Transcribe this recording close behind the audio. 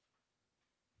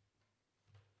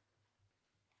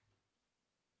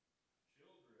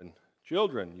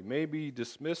Children, you may be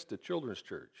dismissed to Children's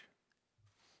Church.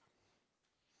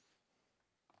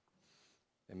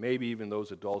 And maybe even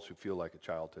those adults who feel like a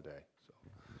child today. So,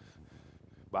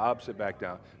 Bob, sit back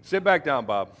down. Sit back down,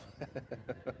 Bob.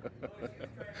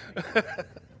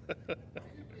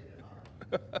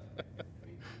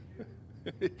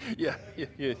 yeah.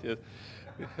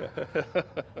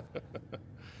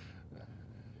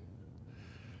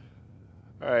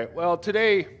 All right, well,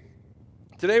 today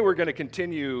we're going to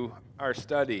continue our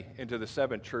study into the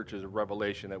 7 churches of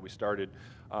Revelation that we started,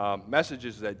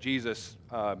 messages that Jesus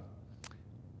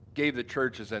gave the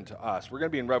churches and to us. We're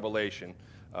going to be in Revelation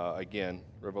again,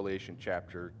 Revelation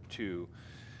chapter 2.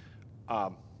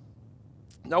 Now,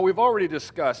 we've already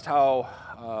discussed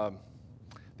how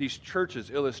these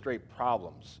churches illustrate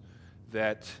problems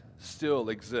that still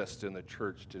exist in the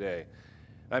church today.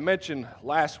 I mentioned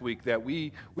last week that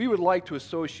we would like to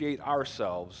associate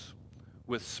ourselves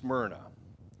with Smyrna,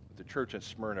 the church in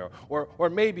Smyrna, or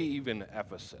maybe even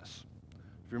Ephesus.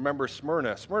 If you remember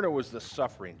Smyrna was the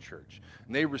suffering church,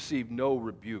 and they received no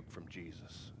rebuke from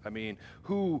Jesus. I mean,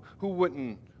 who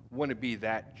wouldn't want to be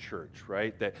that church,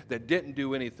 right? That didn't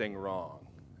do anything wrong.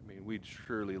 I mean, we'd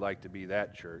surely like to be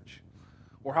that church.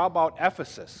 Or how about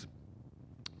Ephesus,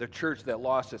 the church that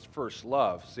lost its first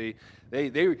love? See,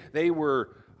 they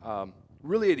were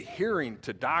really adhering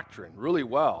to doctrine really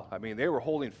well. I mean, they were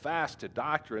holding fast to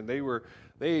doctrine. They were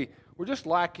just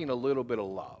lacking a little bit of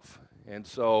love. And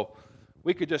so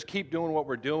we could just keep doing what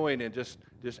we're doing and just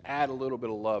add a little bit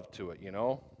of love to it, you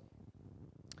know?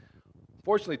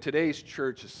 Fortunately, today's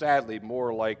church is sadly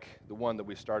more like the one that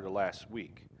we started last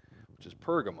week, which is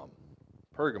Pergamum.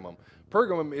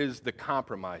 Pergamum is the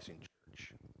compromising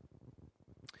church.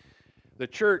 The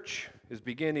church is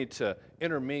beginning to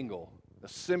intermingle,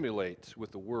 assimilate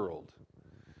with the world.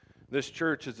 This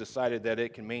church has decided that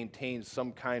it can maintain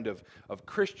some kind of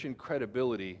Christian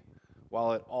credibility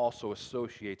while it also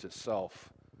associates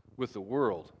itself with the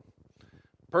world.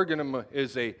 Pergamum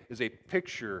is a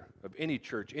picture of any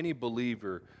church, any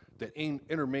believer that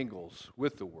intermingles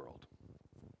with the world.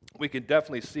 We can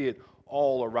definitely see it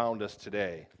all around us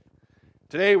today.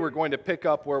 Today we're going to pick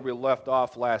up where we left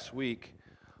off last week,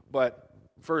 but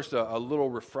first a little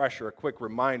refresher, a quick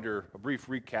reminder, a brief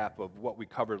recap of what we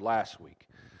covered last week.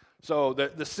 So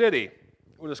the city,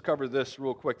 we'll just cover this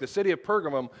real quick. The city of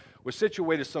Pergamum was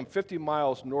situated some 50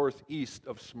 miles northeast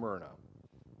of Smyrna,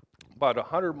 about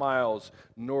 100 miles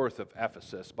north of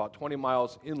Ephesus, about 20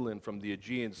 miles inland from the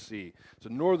Aegean Sea. It's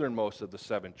the northernmost of the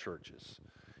 7 churches.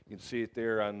 You can see it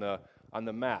there on the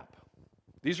map.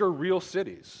 These are real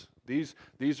cities. These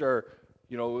are,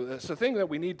 you know, it's the thing that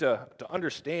we need to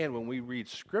understand when we read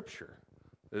Scripture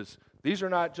is these are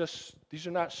not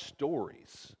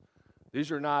stories. These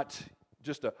are not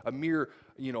just a mere,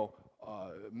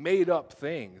 made up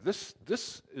thing. This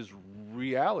is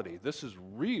reality. This is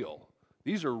real.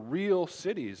 These are real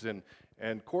cities, and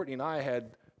Courtney and I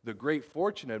had the great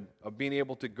fortune of being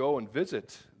able to go and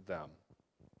visit them.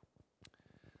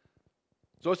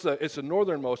 So it's the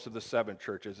northernmost of the 7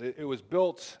 churches. It was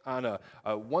built on a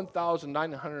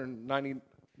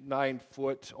 1,999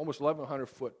 foot, almost 1,100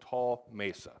 foot tall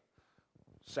mesa.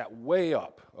 Sat way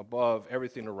up above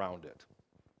everything around it.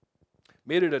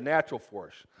 Made it a natural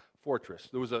fortress.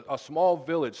 There was a small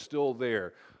village still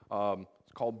there.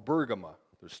 It's called Bergama.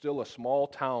 There's still a small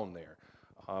town there.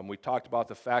 We talked about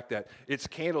the fact that its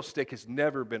candlestick has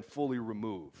never been fully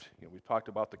removed. We talked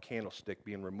about the candlestick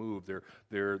being removed.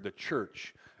 They're the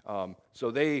church. So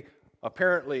they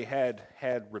apparently had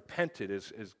repented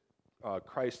as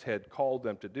Christ had called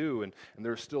them to do, and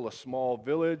there's still a small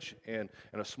village and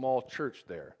a small church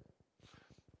there.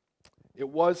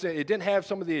 It didn't have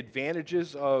some of the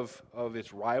advantages of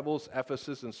its rivals,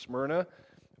 Ephesus and Smyrna. It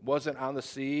wasn't on the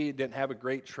sea. It didn't have a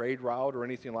great trade route or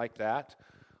anything like that.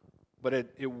 But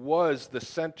it was the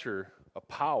center of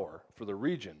power for the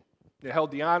region. It held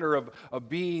the honor of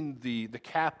being the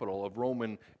capital of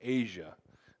Roman Asia.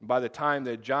 And by the time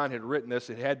that John had written this,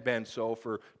 it had been so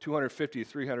for 250 to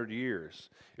 300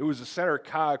 years. It was the center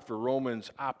cog for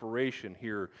Romans' operation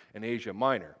here in Asia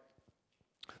Minor.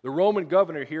 The Roman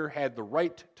governor here had the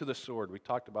right to the sword. We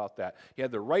talked about that. He had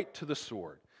the right to the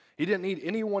sword. He didn't need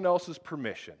anyone else's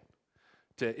permission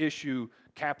to issue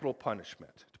capital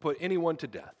punishment, to put anyone to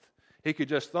death. He could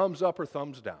just thumbs up or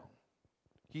thumbs down.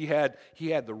 He had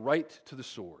the right to the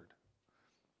sword.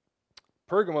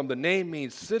 Pergamum, the name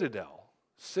means citadel,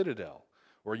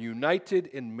 or united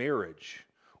in marriage,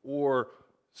 or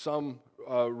some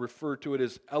refer to it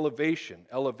as elevation.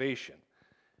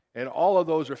 And all of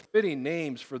those are fitting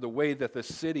names for the way that the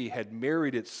city had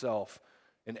married itself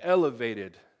and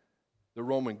elevated the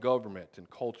Roman government and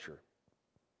culture.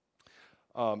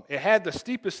 It had the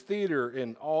steepest theater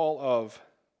in all of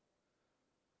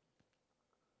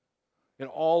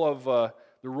the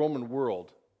Roman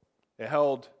world. It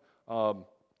held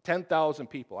 10,000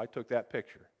 people. I took that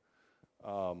picture.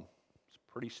 It's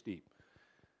pretty steep.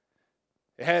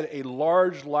 It had a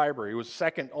large library. It was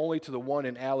second only to the one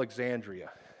in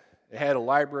Alexandria. It had a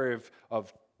library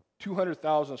of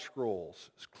 200,000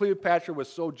 scrolls. Cleopatra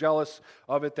was so jealous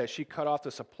of it that she cut off the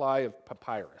supply of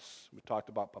papyrus. We talked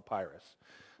about papyrus.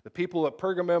 The people at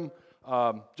Pergamum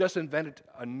just invented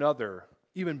another,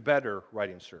 even better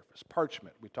writing surface,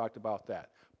 parchment. We talked about that.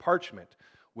 Parchment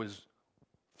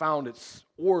found its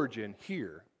origin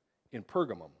here in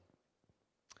Pergamum.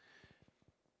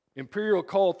 Imperial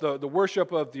cult, the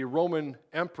worship of the Roman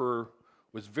emperor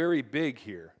was very big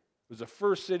here. It was the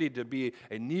first city to be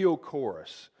a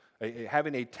neocorus,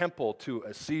 having a temple to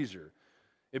a Caesar.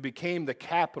 It became the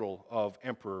capital of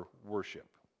emperor worship.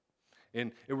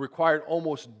 And it required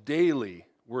almost daily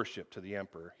worship to the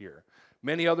emperor here.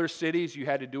 Many other cities, you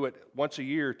had to do it once a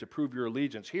year to prove your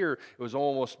allegiance. Here, it was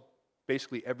almost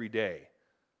basically every day.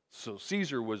 So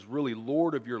Caesar was really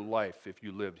lord of your life if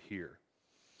you lived here.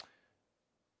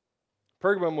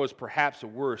 Pergamum was perhaps the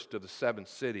worst of the 7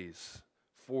 cities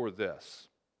for this.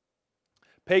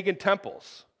 Pagan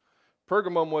temples.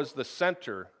 Pergamum was the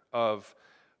center of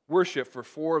worship for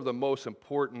 4 of the most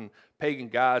important pagan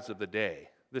gods of the day.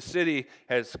 The city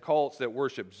has cults that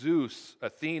worship Zeus,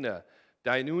 Athena,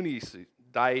 Dionysus.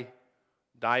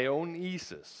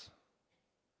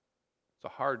 It's a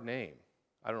hard name.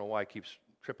 I don't know why I keep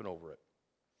tripping over it.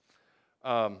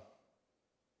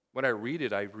 When I read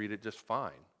it just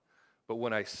fine. But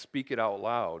when I speak it out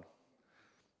loud,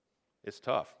 it's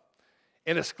tough.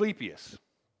 And Asclepius.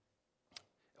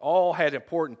 All had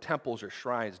important temples or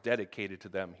shrines dedicated to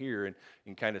them here, and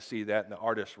you can kind of see that in the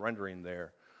artist's rendering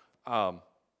there. The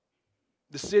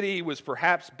city was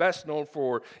perhaps best known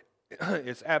for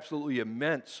its absolutely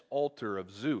immense altar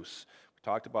of Zeus. We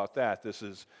talked about that. This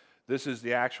is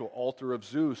the actual altar of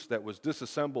Zeus that was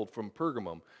disassembled from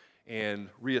Pergamum and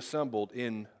reassembled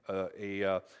in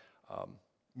a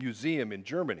museum in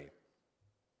Germany.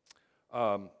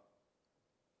 The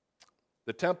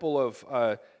temple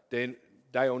of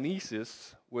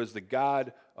Dionysus was the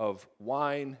god of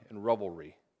wine and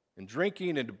revelry. And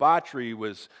drinking and debauchery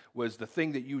was the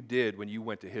thing that you did when you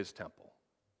went to his temple.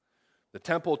 The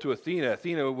temple to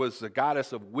Athena was the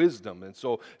goddess of wisdom. And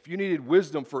so if you needed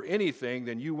wisdom for anything,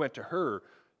 then you went to her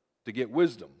to get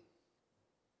wisdom.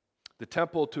 The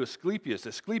temple to Asclepius.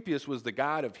 Asclepius was the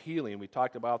god of healing. We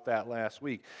talked about that last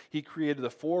week. He created the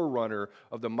forerunner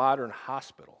of the modern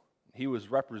hospital. He was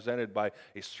represented by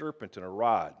a serpent and a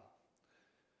rod.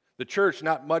 The church,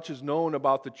 not much is known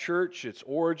about the church, its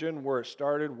origin, where it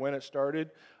started, when it started.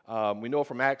 We know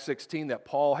from Acts 16 that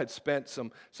Paul had spent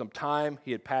some time.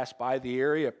 He had passed by the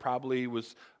area. It probably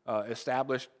was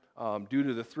established due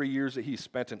to the 3 years that he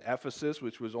spent in Ephesus,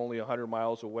 which was only 100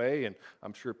 miles away, and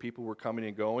I'm sure people were coming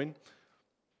and going.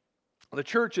 The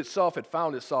church itself had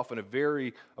found itself in a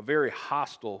very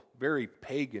hostile, very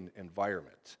pagan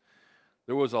environment.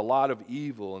 There was a lot of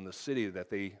evil in the city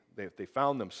that they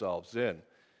found themselves in.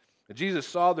 And Jesus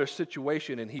saw their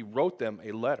situation, and he wrote them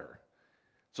a letter.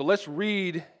 So let's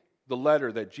read the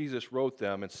letter that Jesus wrote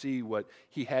them and see what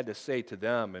he had to say to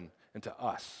them and to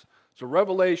us. So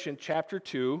Revelation chapter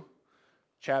 2,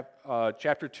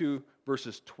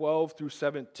 verses 12 through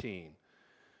 17.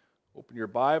 Open your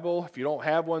Bible. If you don't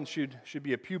have one, should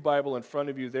be a pew Bible in front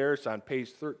of you there. It's on page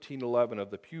 1311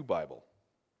 of the Pew Bible.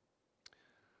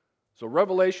 So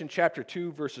Revelation chapter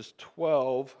 2, verses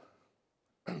 12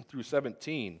 through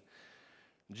 17.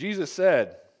 Jesus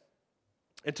said,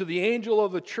 "And to the angel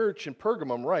of the church in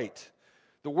Pergamum write,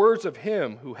 the words of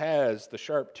him who has the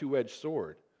sharp two-edged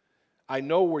sword. I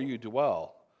know where you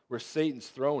dwell, where Satan's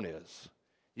throne is.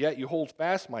 Yet you hold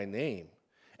fast my name,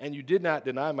 and you did not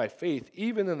deny my faith,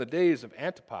 even in the days of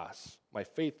Antipas, my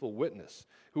faithful witness,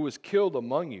 who was killed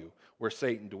among you, where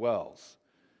Satan dwells.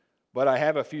 But I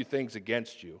have a few things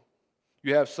against you.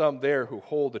 You have some there who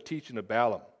hold the teaching of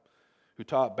Balaam, who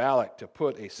taught Balak to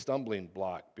put a stumbling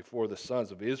block before the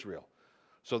sons of Israel,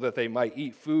 so that they might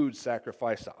eat food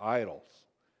sacrificed to idols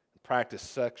and practice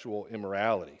sexual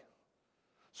immorality.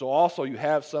 So also you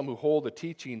have some who hold the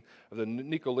teaching of the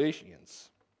Nicolaitans.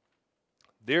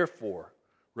 Therefore,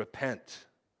 repent.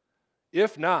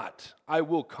 If not, I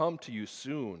will come to you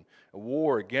soon and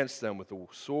war against them with the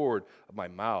sword of my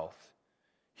mouth.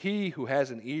 He who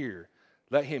has an ear,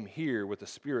 let him hear what the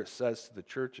Spirit says to the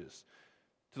churches.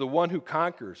 To the one who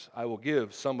conquers, I will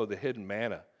give some of the hidden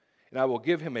manna, and I will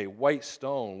give him a white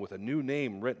stone with a new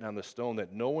name written on the stone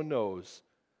that no one knows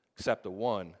except the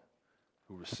one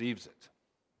who receives it."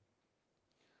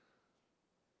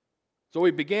 So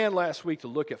we began last week to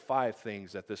look at 5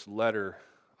 things that this letter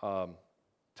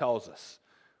tells us.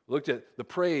 We looked at the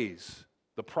praise,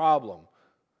 the problem,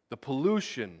 the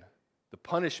pollution, the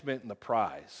punishment, and the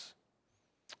prize.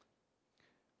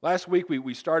 Last week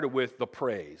we started with the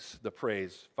praise,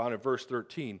 found in verse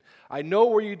 13. I know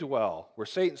where you dwell, where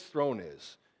Satan's throne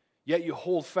is, yet you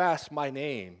hold fast my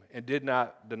name and did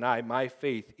not deny my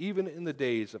faith, even in the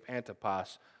days of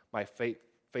Antipas, my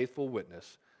faithful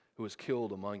witness, who was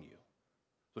killed among you.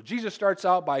 So Jesus starts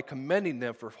out by commending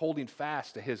them for holding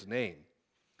fast to his name.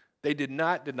 They did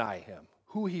not deny him,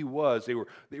 who he was. They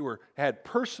had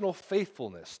personal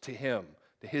faithfulness to him,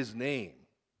 to his name,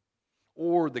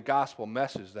 or the gospel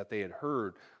message that they had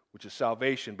heard, which is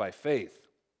salvation by faith.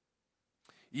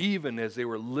 Even as they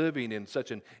were living in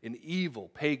such an evil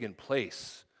pagan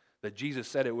place that Jesus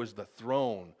said it was the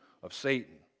throne of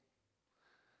Satan.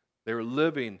 They were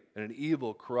living in an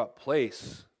evil, corrupt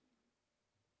place.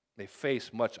 They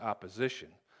faced much opposition.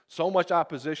 So much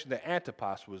opposition that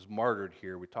Antipas was martyred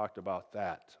here. We talked about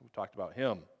that. We talked about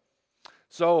him.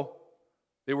 So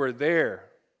they were there.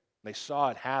 They saw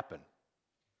it happen.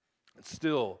 And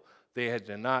still, they had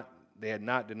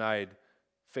not denied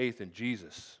faith in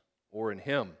Jesus or in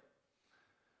him.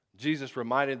 Jesus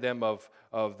reminded them of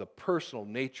the personal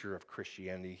nature of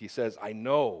Christianity. He says, I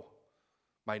know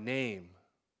my name,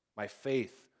 my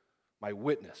faith, my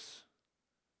witness.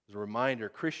 As a reminder,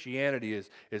 Christianity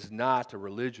is not a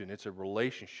religion, it's a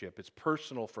relationship. It's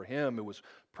personal for him. It was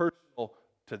personal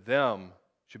to them.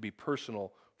 It should be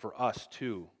personal for us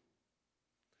too.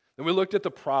 Then we looked at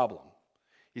the problem.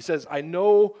 He says, I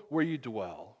know where you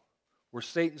dwell, where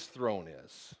Satan's throne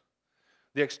is.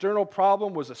 The external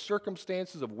problem was the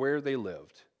circumstances of where they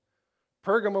lived.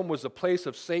 Pergamum was the place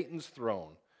of Satan's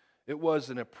throne. It was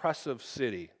an oppressive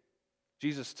city.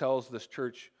 Jesus tells this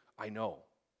church, I know.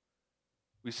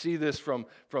 We see this from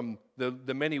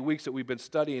the many weeks that we've been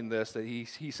studying this, that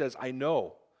he says, I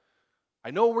know.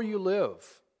 I know where you live.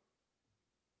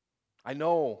 I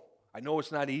know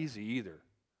it's not easy either.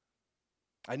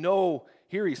 I know,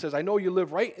 here he says, I know you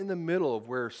live right in the middle of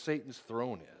where Satan's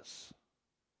throne is.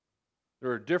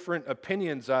 There are different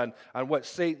opinions on what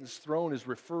Satan's throne is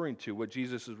referring to, what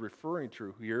Jesus is referring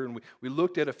to here, and we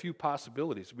looked at a few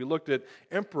possibilities. We looked at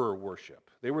emperor worship.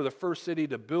 They were the first city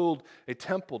to build a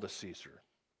temple to Caesar.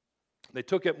 They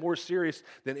took it more serious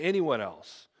than anyone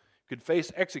else. You could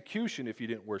face execution if you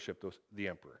didn't worship the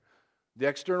emperor. The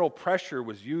external pressure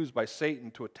was used by Satan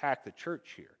to attack the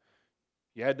church here.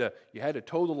 You had to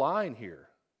toe the line here.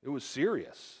 It was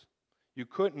serious. You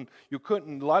couldn't,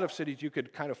 in a lot of cities, you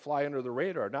could kind of fly under the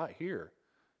radar, not here.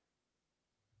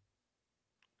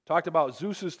 Talked about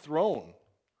Zeus's throne.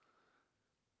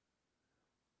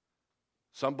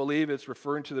 Some believe it's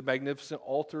referring to the magnificent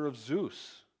altar of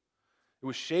Zeus. It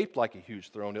was shaped like a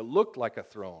huge throne. It looked like a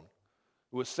throne.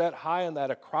 It was set high on that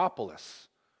Acropolis,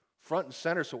 front and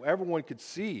center so everyone could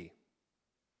see.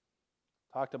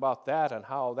 Talked about that and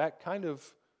how that kind of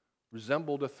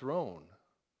resembled a throne,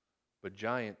 but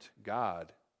giant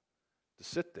God to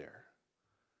sit there.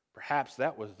 Perhaps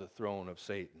that was the throne of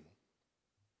Satan.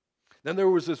 Then there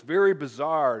was this very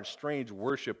bizarre, strange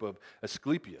worship of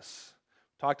Asclepius.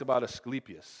 Talked about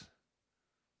Asclepius.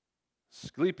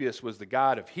 Asclepius was the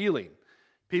god of healing.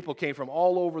 People came from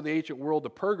all over the ancient world to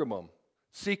Pergamum,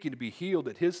 seeking to be healed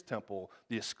at his temple,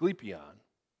 the Asclepion.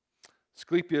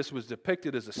 Asclepius was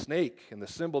depicted as a snake, and the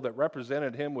symbol that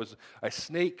represented him was a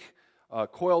snake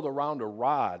coiled around a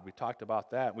rod. We talked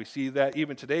about that. We see that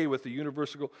even today with the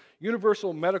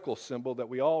universal medical symbol that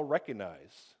we all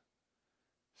recognize.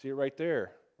 See it right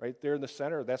there in the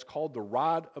center. That's called the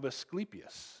rod of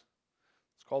Asclepius.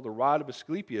 It's called the rod of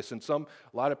Asclepius, and a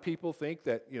lot of people think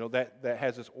that that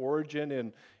has its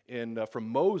origin from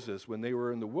Moses when they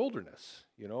were in the wilderness.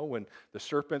 When the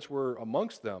serpents were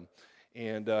amongst them,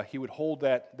 and he would hold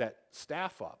that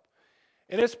staff up.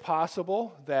 And it's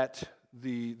possible that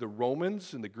the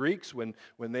Romans and the Greeks, when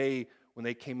they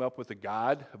came up with the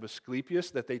god of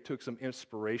Asclepius, that they took some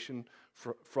inspiration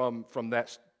from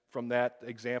that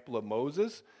example of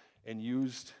Moses and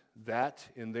used that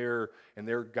in their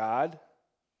god.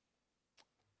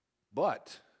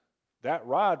 But that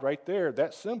rod right there,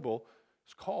 that symbol,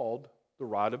 is called the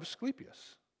rod of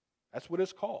Asclepius. That's what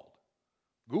it's called.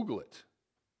 Google it.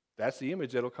 That's the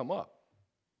image that'll come up.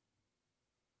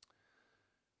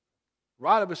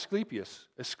 Rod of Asclepius.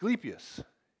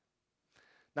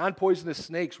 Non-poisonous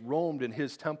snakes roamed in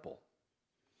his temple.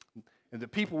 And the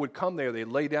people would come there, they'd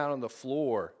lay down on the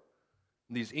floor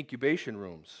in these incubation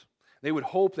rooms. They would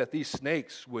hope that these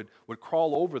snakes would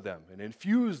crawl over them and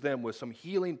infuse them with some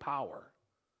healing power.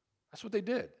 That's what they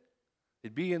did.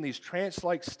 They'd be in these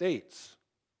trance-like states.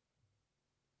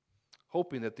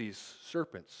 hoping that these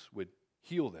serpents would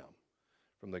heal them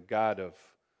from the god of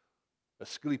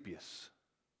Asclepius.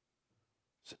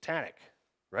 Satanic,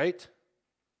 right?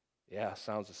 Yeah,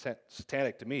 sounds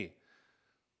satanic to me.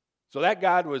 So that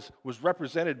god was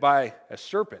represented by a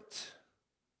serpent.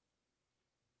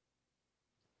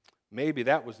 Maybe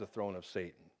that was the throne of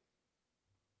Satan.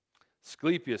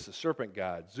 Asclepius, the serpent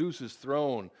god, Zeus's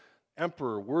throne,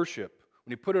 emperor worship.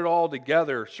 When you put it all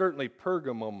together, certainly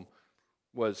Pergamum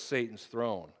was Satan's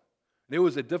throne. And it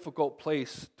was a difficult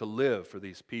place to live for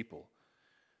these people.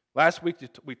 Last week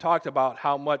we talked about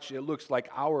how much it looks like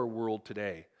our world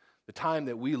today, the time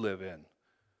that we live in.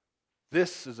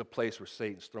 This is a place where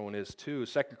Satan's throne is too.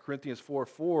 2 Corinthians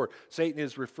 4:4, Satan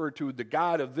is referred to the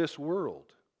god of this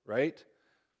world, right?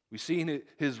 We see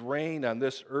his reign on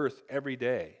this earth every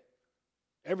day.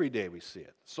 Every day we see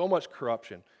it. So much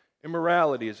corruption.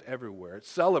 Immorality is everywhere.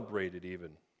 It's celebrated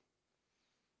even.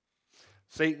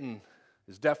 Satan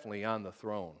is definitely on the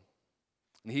throne.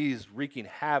 And he's wreaking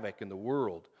havoc in the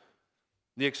world.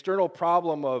 The external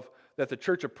problem that the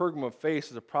church of Pergamum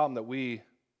faced is a problem that we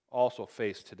also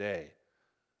face today.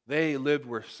 They lived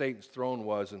where Satan's throne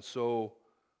was, and so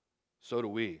do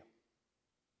we.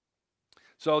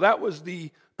 So that was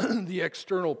the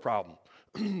external problem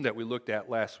that we looked at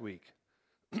last week.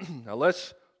 Now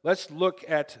let's look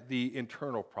at the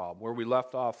internal problem where we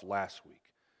left off last week.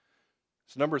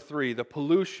 It's number 3, the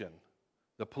pollution.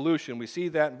 The pollution. We see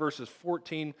that in verses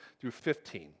 14 through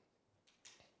 15.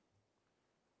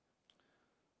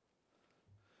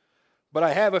 But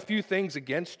I have a few things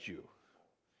against you.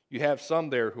 You have some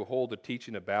there who hold the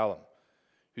teaching of Balaam,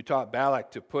 who taught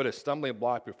Balak to put a stumbling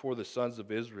block before the sons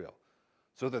of Israel,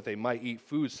 so that they might eat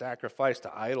food sacrificed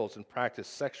to idols and practice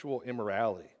sexual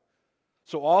immorality.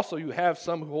 So also you have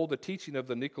some who hold the teaching of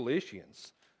the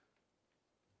Nicolaitans.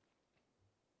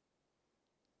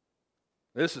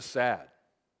 This is sad.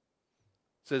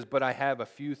 It says, but I have a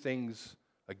few things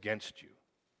against you.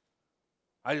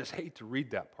 I just hate to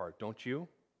read that part, don't you?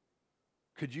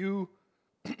 Could you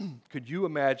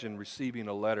imagine receiving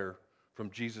a letter from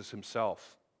Jesus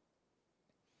himself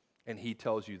and he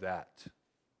tells you that?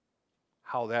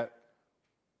 How that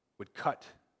would cut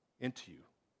into you.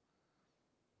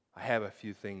 I have a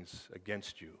few things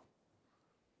against you.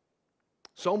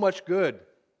 So much good.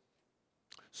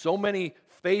 So many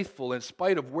faithful in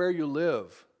spite of where you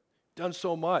live. Done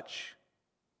so much.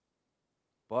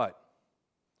 But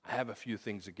I have a few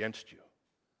things against you.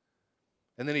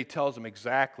 And then he tells them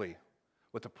exactly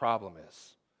what the problem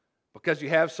is. Because you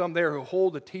have some there who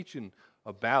hold the teaching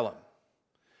of Balaam.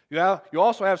 You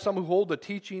also have some who hold the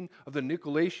teaching of the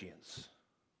Nicolaitans.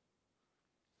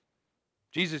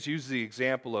 Jesus uses the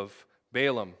example of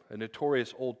Balaam, a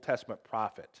notorious Old Testament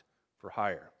prophet for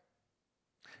hire.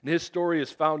 And his story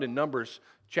is found in Numbers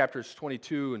chapters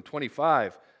 22 and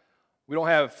 25. We don't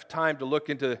have time to look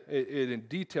into it in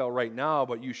detail right now,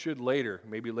 but you should later,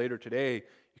 maybe later today,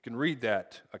 you can read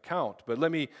that account. But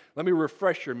let me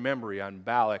refresh your memory on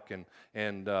Balak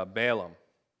and Balaam.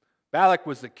 Balak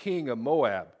was the king of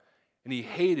Moab, and he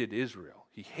hated Israel.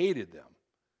 He hated them.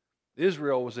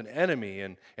 Israel was an enemy,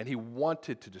 and he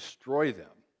wanted to destroy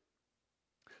them.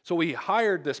 So he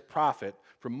hired this prophet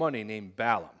for money named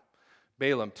Balaam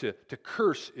to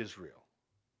curse Israel.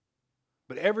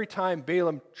 But every time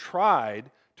Balaam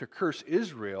tried to curse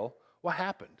Israel, what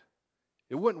happened?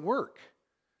 It wouldn't work.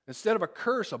 Instead of a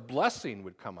curse, a blessing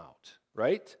would come out,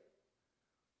 right?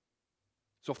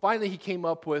 So finally he came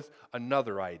up with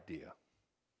another idea.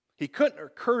 He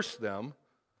couldn't curse them,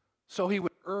 so he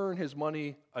would earn his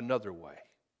money another way.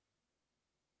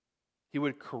 He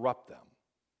would corrupt them.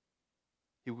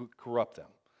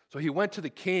 So he went to the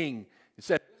king and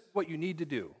said, this is what you need to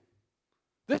do.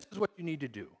 This is what you need to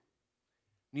do.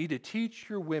 You need to teach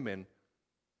your women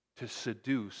to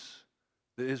seduce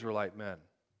the Israelite men.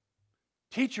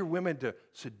 Teach your women to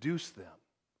seduce them.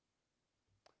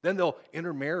 Then they'll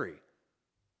intermarry.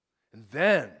 And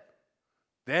then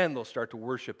they'll start to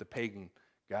worship the pagan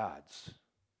gods.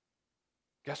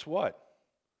 Guess what?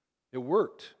 It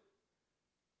worked.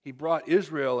 He brought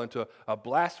Israel into a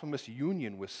blasphemous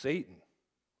union with Satan,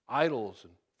 idols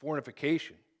and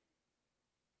fornication,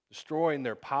 destroying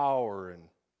their power and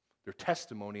their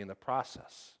testimony in the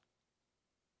process.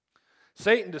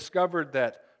 Satan discovered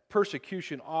that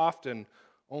persecution often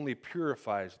only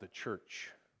purifies the church,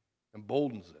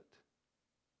 emboldens it,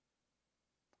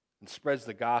 and spreads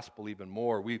the gospel even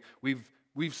more.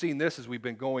 We've seen this as we've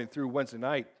been going through Wednesday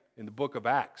night in the book of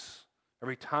Acts.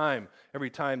 Every time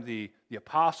the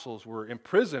apostles were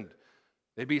imprisoned,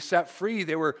 they'd be set free,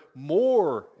 they were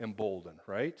more emboldened,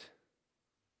 right?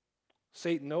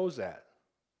 Satan knows that.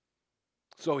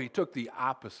 So he took the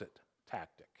opposite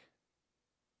tactic.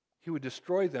 He would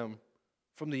destroy them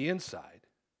from the inside.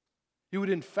 He would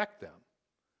infect them.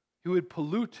 He would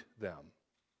pollute them.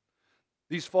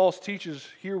 These false teachers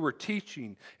here were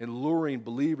teaching and luring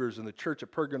believers in the church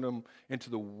at Pergamum into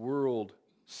the world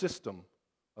system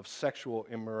of sexual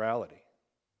immorality.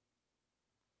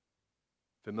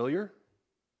 Familiar?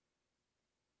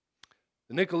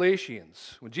 The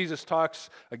Nicolaitans, when Jesus talks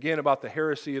again about the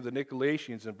heresy of the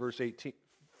Nicolaitans in verse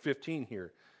 15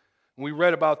 here, we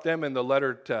read about them in the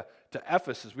letter to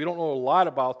Ephesus. We don't know a lot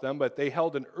about them, but they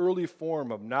held an early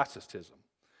form of Gnosticism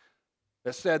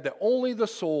that said that only the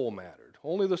soul mattered.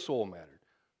 Only the soul mattered.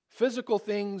 Physical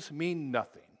things mean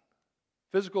nothing.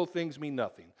 Physical things mean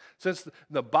nothing. Since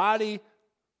the body,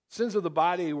 sins of the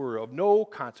body were of no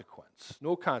consequence.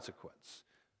 No consequence.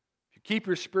 If you keep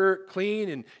your spirit clean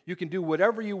and you can do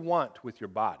whatever you want with your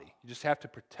body. You just have to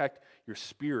protect your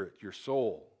spirit, your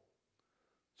soul.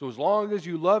 So as long as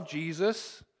you love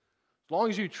Jesus, as long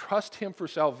as you trust Him for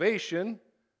salvation,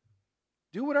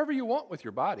 do whatever you want with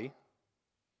your body.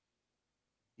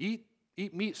 Eat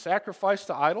meat sacrificed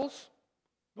to idols,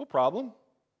 no problem.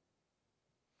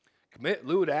 Commit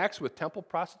lewd acts with temple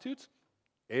prostitutes,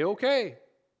 A-okay.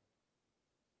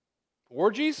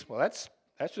 Orgies, well, that's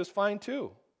just fine too.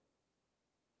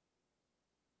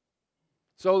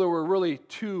 So there were really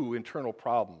two internal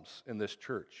problems in this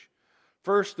church.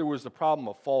 First, there was the problem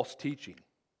of false teaching,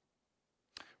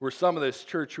 where some of this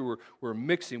church who were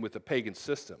mixing with the pagan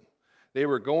system. They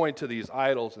were going to these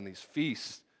idols and these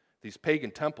feasts, these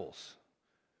pagan temples.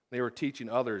 They were teaching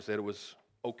others that it was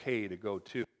okay to go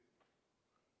too.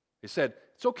 They said,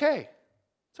 it's okay.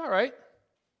 It's all right.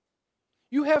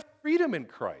 You have freedom in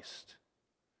Christ.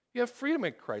 You have freedom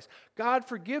in Christ. God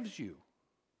forgives you.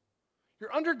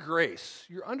 You're under grace.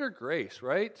 You're under grace,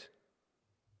 right?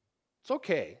 It's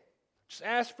okay. Just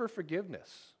ask for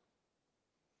forgiveness.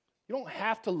 You don't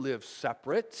have to live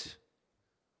separate.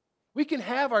 We can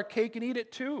have our cake and eat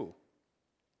it too.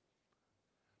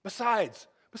 Besides,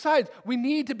 we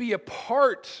need to be a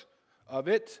part of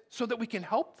it so that we can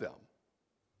help them.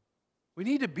 We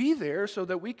need to be there so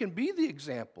that we can be the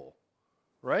example,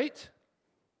 right?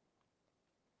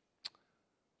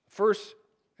 First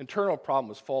internal problem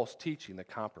was false teaching, the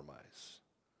compromise.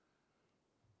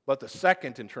 But the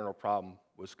second internal problem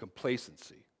was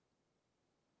complacency.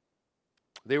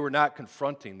 They were not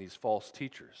confronting these false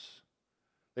teachers.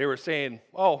 They were saying,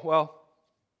 oh, well,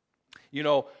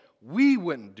 we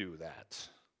wouldn't do that.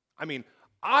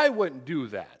 I wouldn't do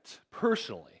that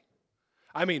personally.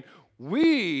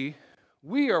 We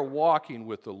are walking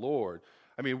with the Lord.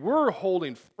 We're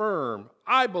holding firm.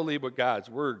 I believe what God's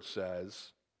word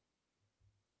says.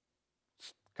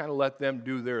 Just kind of let them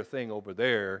do their thing over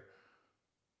there.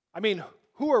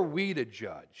 Who are we to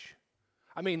judge?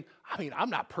 I'm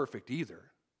not perfect either.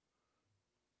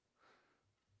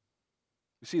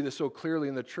 We see this so clearly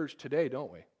in the church today,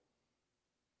 don't we?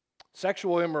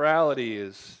 Sexual immorality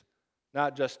is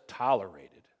not just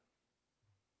tolerated,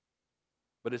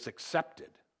 but it's accepted.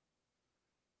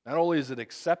 Not only is it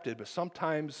accepted, but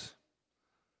sometimes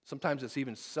it's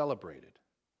even celebrated.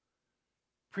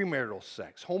 Premarital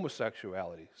sex,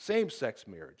 homosexuality, same-sex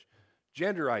marriage,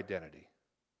 gender identity.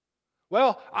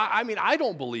 Well, I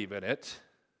don't believe in it,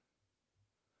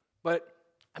 but,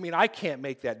 I can't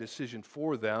make that decision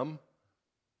for them.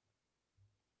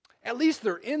 At least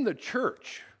they're in the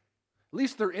church. At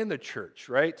least they're in the church,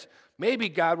 right? Maybe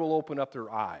God will open up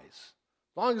their eyes.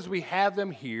 As long as we have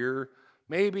them here,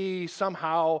 maybe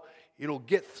somehow it'll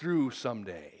get through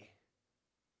someday.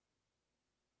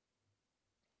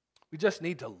 We just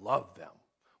need to love them.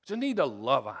 We just need to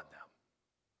love on them.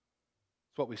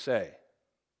 That's what we say.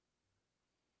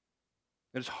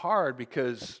 And it's hard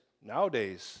because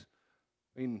nowadays,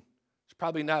 there's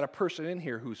probably not a person in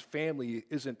here whose family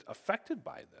isn't affected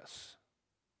by this.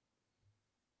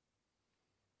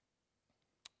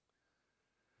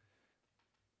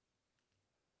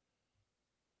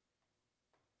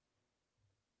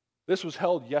 This was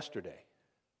held yesterday.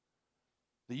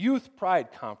 The Youth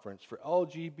Pride Conference for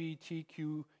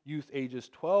LGBTQ youth ages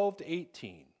 12 to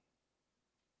 18.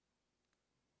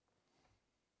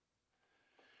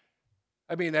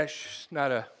 That's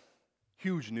not a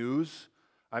huge news.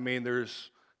 There's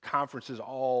conferences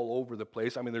all over the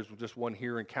place. There's just one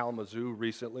here in Kalamazoo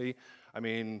recently.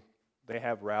 They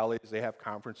have rallies, they have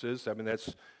conferences.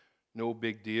 That's no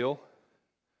big deal.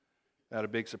 Not a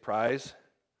big surprise.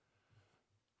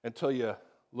 Until you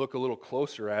look a little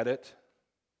closer at it.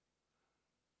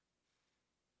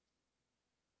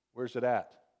 Where's it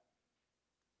at?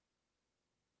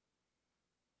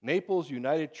 Naples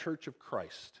United Church of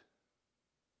Christ.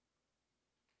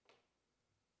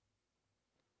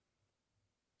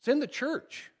 It's in the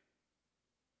church.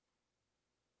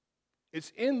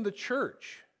 It's in the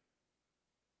church.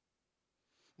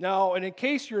 Now, and in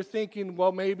case you're thinking,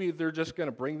 well, maybe they're just going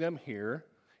to bring them here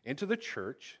into the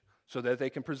church so that they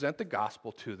can present the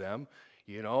gospel to them,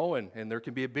 and there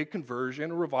can be a big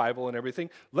conversion, a revival, and everything.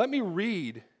 Let me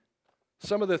read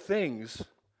some of the things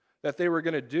that they were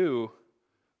going to do,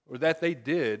 or that they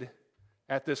did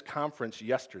at this conference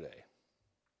yesterday.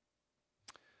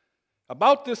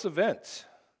 About this event,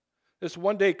 this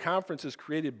one-day conference is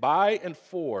created by and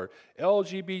for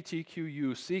LGBTQ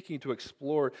youth seeking to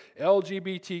explore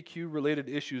LGBTQ-related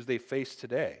issues they face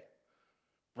today.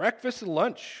 Breakfast and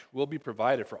lunch will be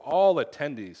provided for all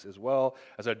attendees, as well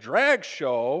as a drag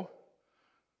show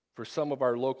for some of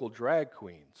our local drag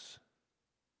queens.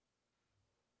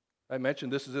 I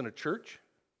mentioned this is in a church.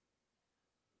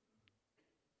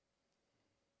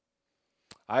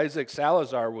 Isaac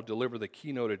Salazar will deliver the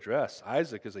keynote address.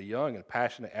 Isaac is a young and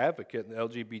passionate advocate in the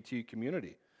LGBT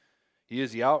community. He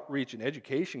is the outreach and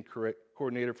education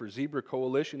coordinator for Zebra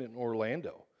Coalition in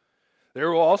Orlando. There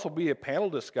will also be a panel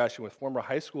discussion with former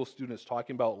high school students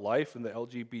talking about life in the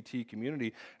LGBT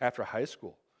community after high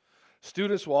school.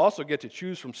 Students will also get to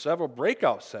choose from several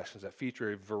breakout sessions that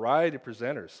feature a variety of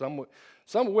presenters,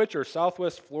 some of which are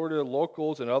Southwest Florida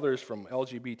locals and others from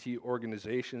LGBT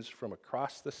organizations from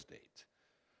across the state.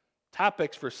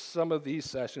 Topics for some of these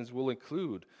sessions will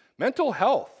include mental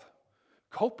health,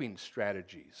 coping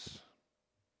strategies,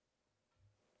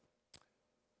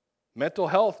 mental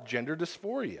health, gender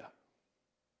dysphoria,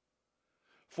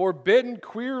 forbidden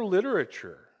queer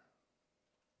literature,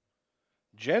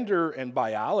 gender and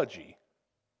biology,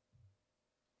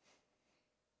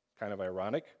 kind of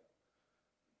ironic,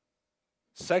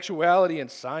 sexuality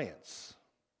and science,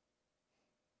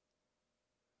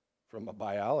 from a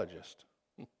biologist,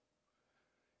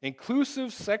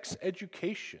 inclusive sex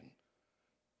education,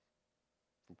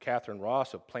 from Catherine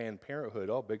Ross of Planned Parenthood.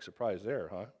 Oh, big surprise there,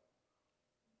 huh?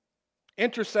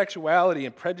 Intersexuality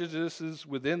and prejudices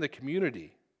within the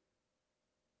community,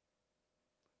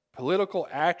 political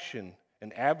action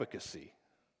and advocacy.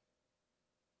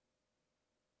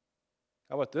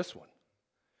 How about this one?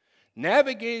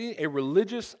 Navigating a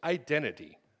religious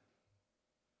identity,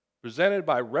 presented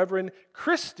by Reverend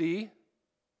Christy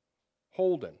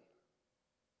Holden.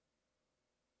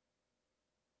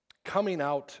 Coming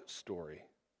out story.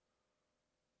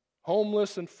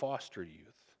 Homeless and foster youth.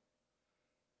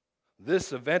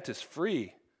 This event is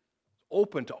free,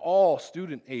 open to all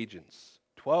student ages,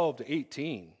 12 to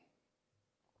 18. It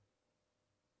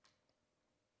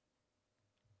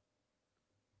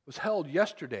was held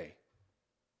yesterday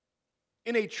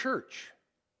in a church.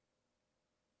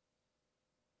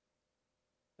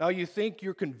 Now you think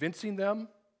you're convincing them?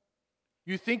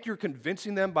 You think you're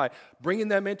convincing them by bringing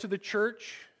them into the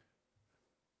church?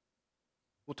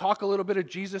 We'll talk a little bit of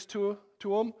Jesus to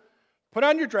them. Put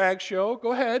on your drag show.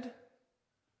 Go ahead.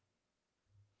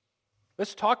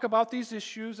 Let's talk about these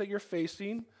issues that you're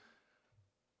facing.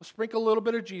 We'll sprinkle a little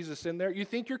bit of Jesus in there. You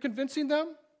think you're convincing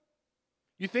them?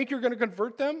 You think you're going to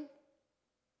convert them?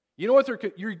 You know what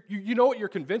you're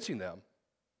convincing them?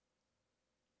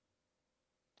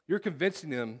 You're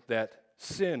convincing them that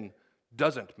sin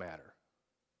doesn't matter.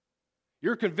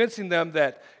 You're convincing them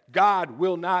that God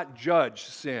will not judge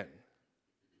sin.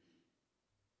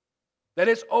 That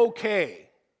it's okay.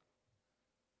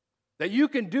 That you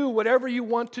can do whatever you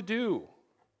want to do.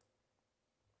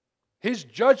 His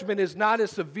judgment is not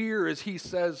as severe as he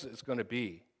says it's going to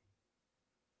be.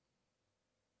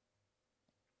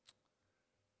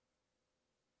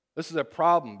 This is a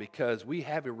problem because we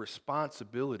have a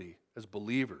responsibility as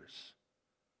believers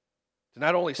to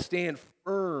not only stand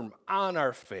firm on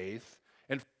our faith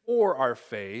and for our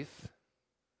faith,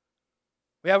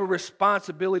 we have a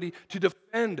responsibility to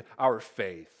defend our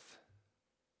faith.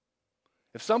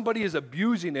 If somebody is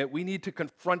abusing it, we need to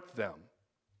confront them.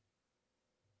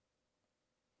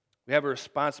 We have a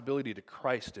responsibility to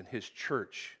Christ and his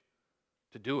church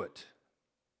to do it.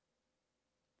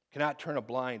 Cannot turn a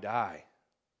blind eye.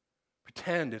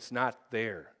 Pretend it's not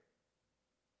there.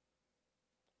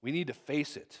 We need to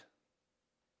face it.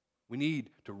 We need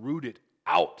to root it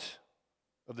out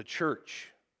of the church.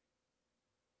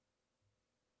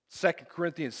 2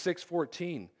 Corinthians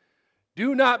 6:14.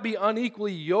 Do not be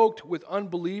unequally yoked with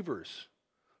unbelievers.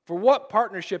 For what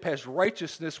partnership has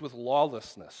righteousness with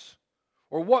lawlessness?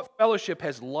 Or what fellowship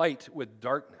has light with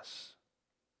darkness?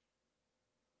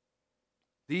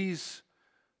 These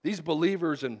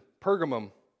believers in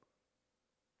Pergamum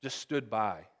just stood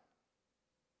by.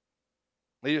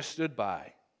 They just stood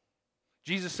by.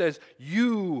 Jesus says,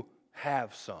 you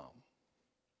have some.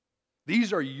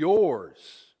 These are yours.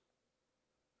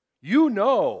 You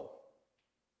know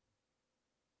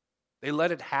they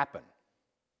let it happen.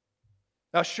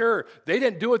 Now, sure, they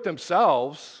didn't do it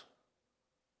themselves.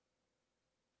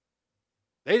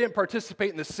 They didn't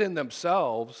participate in the sin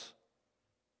themselves.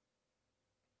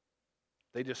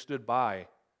 They just stood by,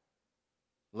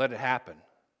 let it happen.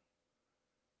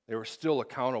 They were still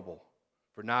accountable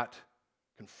for not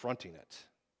confronting it.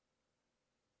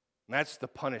 And that's the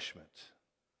punishment.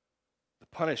 The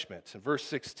punishment in verse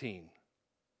 16.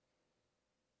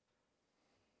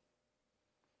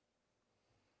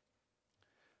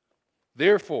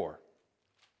 Therefore,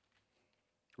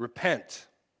 repent.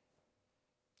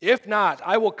 If not,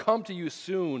 I will come to you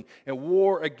soon and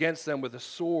war against them with the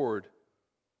sword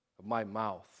of my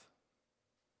mouth.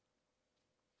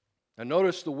 Now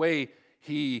notice the way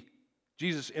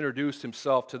Jesus introduced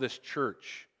himself to this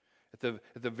church at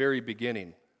the very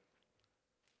beginning.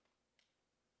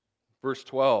 Verse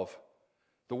 12,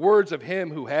 the words of him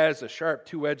who has a sharp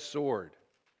two-edged sword.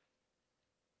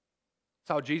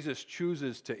 That's how Jesus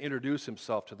chooses to introduce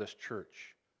himself to this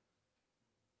church.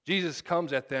 Jesus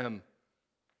comes at them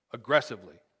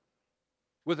aggressively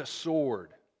with a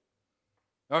sword.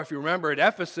 Now, if you remember, at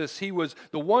Ephesus, he was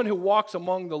the one who walks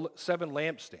among the 7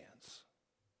 lampstands.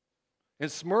 In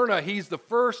Smyrna, he's the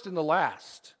first and the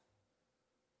last.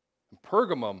 In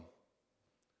Pergamum,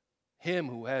 him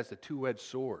who has the two-edged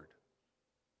sword.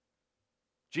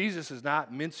 Jesus is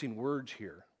not mincing words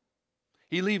here.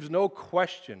 He leaves no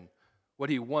question what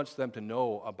he wants them to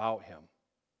know about him.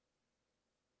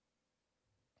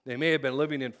 They may have been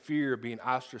living in fear of being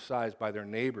ostracized by their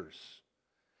neighbors.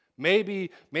 Maybe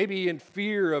in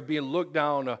fear of being looked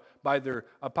down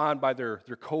upon by their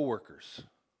coworkers.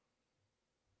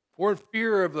 Or in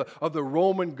fear of the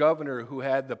Roman governor who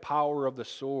had the power of the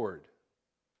sword.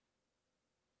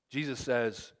 Jesus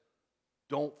says,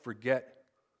 don't forget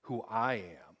who I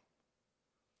am.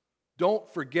 Don't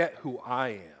forget who I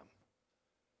am.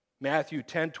 Matthew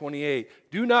 10:28.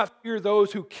 Do not fear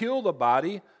those who kill the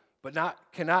body, but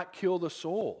cannot kill the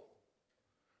soul.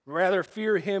 Rather,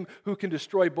 fear him who can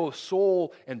destroy both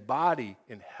soul and body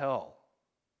in hell.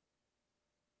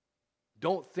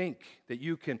 Don't think that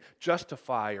you can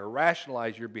justify or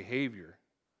rationalize your behavior.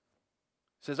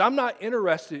 He says, I'm not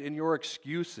interested in your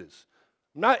excuses.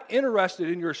 I'm not interested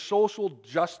in your social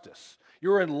justice,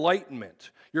 your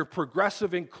enlightenment, your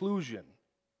progressive inclusion.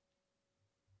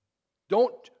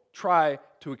 Don't try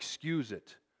to excuse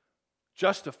it,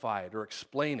 justify it, or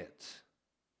explain it.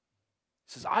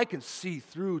 He says, I can see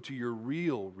through to your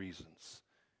real reasons.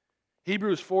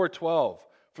 Hebrews 4:12,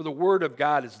 for the word of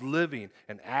God is living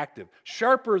and active,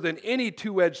 sharper than any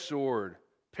two-edged sword,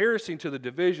 piercing to the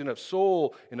division of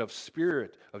soul and of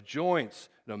spirit, of joints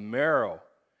and of marrow,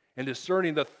 and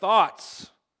discerning the thoughts,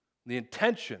 the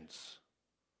intentions,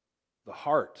 the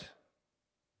heart.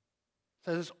 It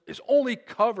says it's only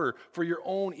cover for your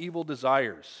own evil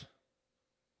desires,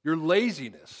 your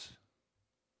laziness,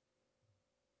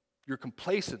 your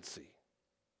complacency.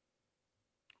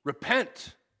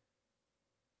 Repent,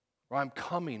 or I'm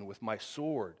coming with my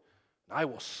sword, and I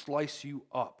will slice you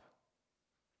up.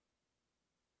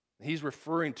 And he's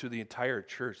referring to the entire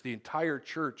church. The entire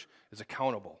church is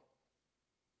accountable.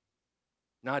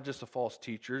 Not just the false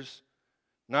teachers,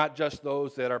 not just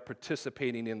those that are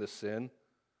participating in the sin,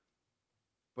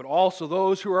 but also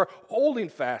those who are holding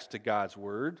fast to God's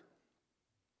word,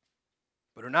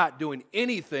 but are not doing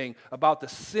anything about the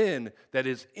sin that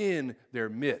is in their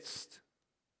midst.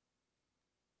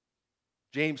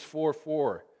 James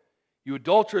 4:4, you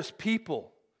adulterous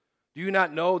people, do you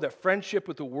not know that friendship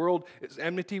with the world is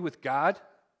enmity with God?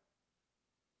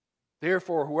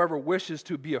 Therefore, whoever wishes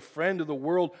to be a friend of the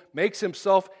world makes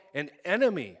himself an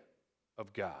enemy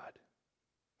of God.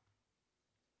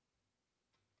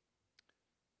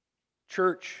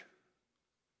 Church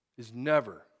is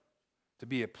never to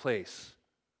be a place,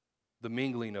 the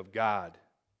mingling of God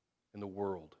and the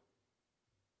world.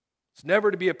 It's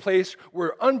never to be a place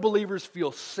where unbelievers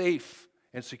feel safe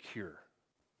and secure.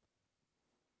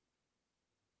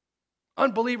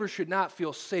 Unbelievers should not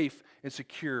feel safe and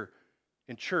secure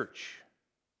in church.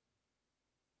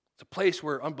 It's a place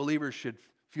where unbelievers should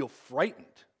feel frightened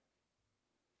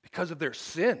because of their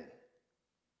sin.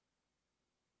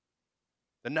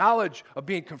 The knowledge of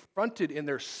being confronted in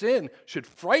their sin should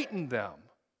frighten them.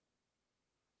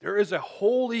 There is a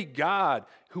holy God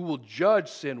who will judge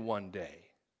sin one day.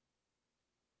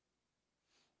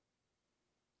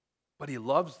 But he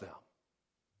loves them.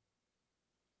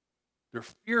 They're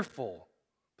fearful,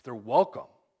 but they're welcome.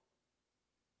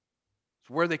 It's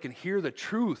where they can hear the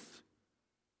truth.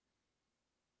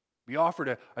 Be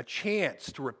offered a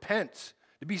chance to repent,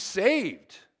 to be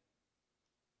saved.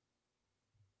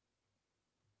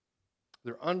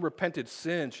 Their unrepented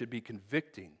sin should be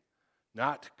convicting,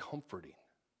 not comforting.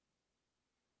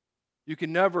 You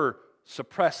can never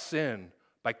suppress sin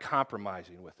by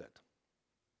compromising with it.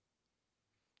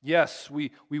 Yes,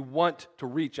 we want to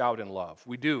reach out in love.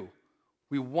 We do.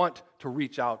 We want to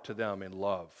reach out to them in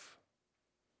love.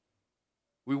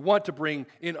 We want to bring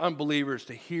in unbelievers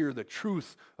to hear the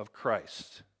truth of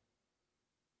Christ.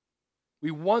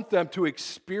 We want them to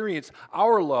experience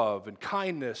our love and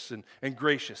kindness and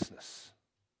graciousness.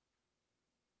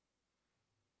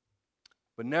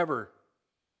 But never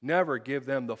give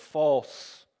them the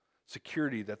false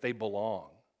security that they belong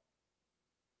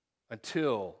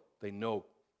until they know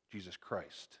Jesus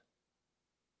Christ.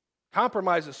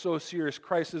 Compromise is so serious.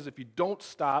 Christ says, if you don't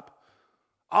stop,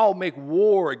 I'll make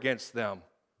war against them,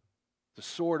 the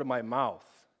sword of my mouth.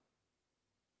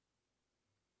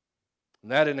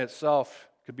 And that in itself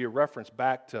could be a reference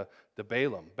back to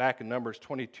Balaam. Back in Numbers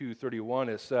 22:31,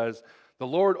 it says, the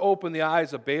Lord opened the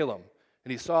eyes of Balaam,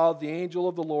 and he saw the angel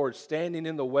of the Lord standing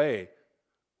in the way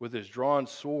with his drawn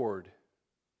sword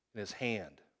in his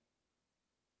hand.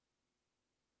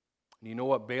 And you know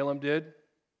what Balaam did?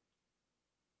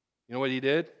 You know what he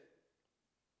did?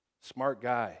 Smart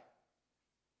guy.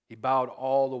 He bowed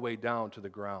all the way down to the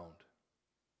ground.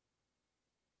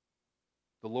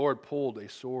 The Lord pulled a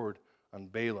sword on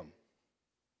Balaam.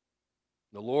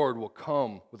 The Lord will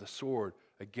come with a sword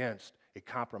against a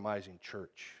compromising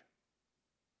church.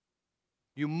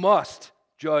 You must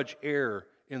judge error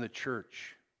in the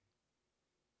church.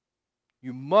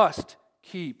 You must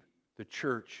keep the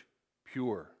church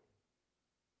pure.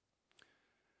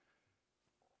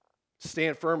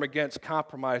 Stand firm against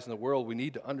compromise in the world. We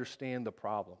need to understand the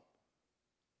problem.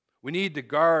 We need to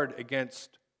guard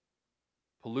against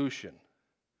pollution.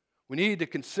 We need to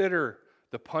consider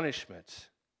the punishment.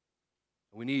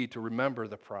 We need to remember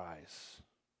the prize.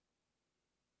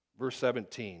 Verse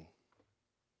 17.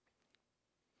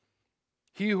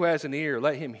 He who has an ear,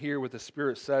 let him hear what the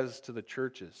Spirit says to the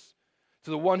churches.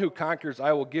 To the one who conquers,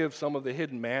 I will give some of the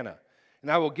hidden manna, and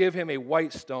I will give him a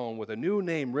white stone with a new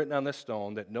name written on the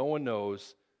stone that no one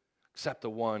knows except the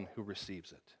one who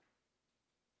receives it.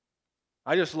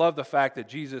 I just love the fact that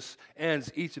Jesus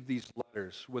ends each of these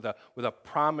letters with a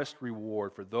promised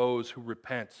reward for those who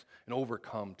repent and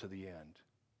overcome to the end.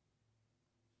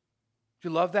 Do you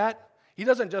love that? He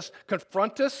doesn't just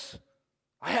confront us.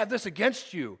 I have this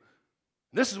against you.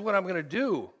 This is what I'm going to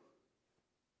do.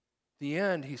 At the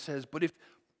end, he says, but if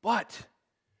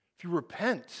you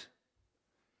repent,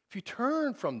 if you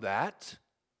turn from that,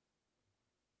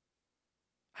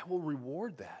 I will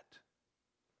reward that.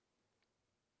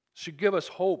 Should give us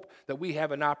hope that we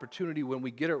have an opportunity when we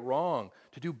get it wrong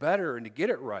to do better and to get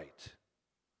it right.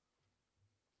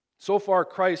 So far,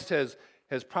 Christ has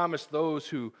promised those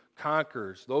who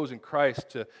conquers, those in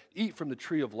Christ, to eat from the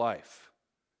tree of life,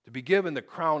 to be given the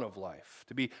crown of life,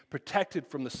 to be protected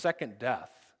from the second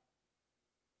death.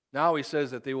 Now he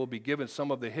says that they will be given some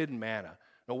of the hidden manna,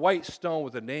 a white stone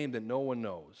with a name that no one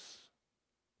knows.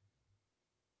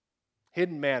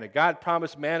 Hidden manna. God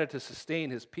promised manna to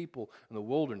sustain his people in the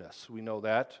wilderness. We know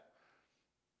that.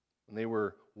 When they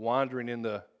were wandering in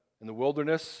the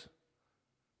wilderness.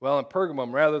 Well, in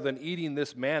Pergamum, rather than eating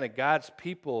this manna, God's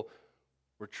people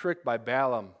were tricked by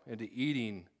Balaam into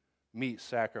eating meat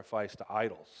sacrificed to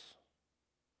idols.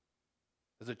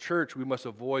 As a church, we must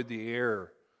avoid the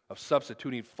error of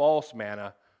substituting false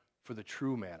manna for the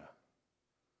true manna.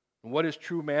 And what is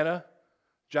true manna?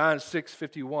 John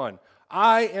 6:51.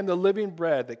 I am the living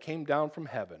bread that came down from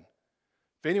heaven.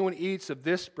 If anyone eats of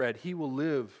this bread, he will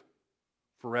live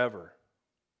forever.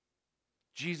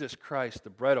 Jesus Christ, the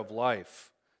bread of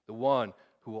life, the one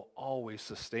who will always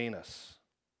sustain us.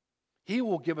 He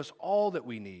will give us all that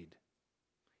we need.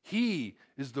 He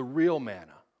is the real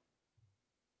manna.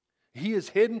 He is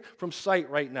hidden from sight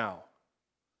right now.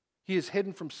 He is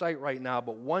hidden from sight right now,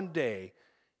 but one day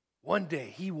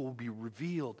he will be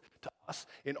revealed to us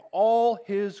in all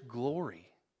his glory.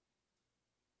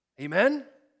 Amen?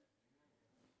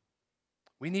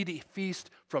 We need to feast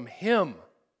from him,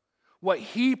 what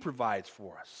he provides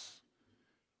for us.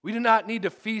 We do not need to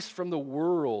feast from the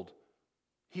world.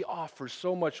 He offers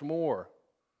so much more.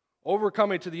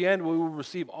 Overcoming to the end, we will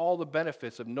receive all the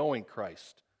benefits of knowing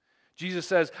Christ. Jesus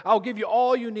says, I'll give you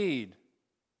all you need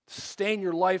to sustain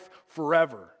your life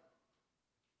forever,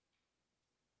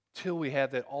 till we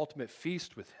have that ultimate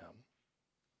feast with him.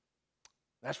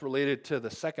 That's related to the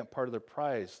second part of the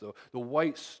prize, the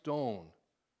white stone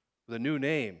with a new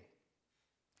name.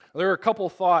 There are a couple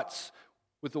thoughts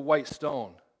with the white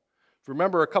stone. If you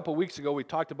remember, a couple weeks ago, we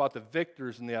talked about the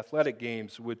victors in the athletic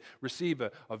games would receive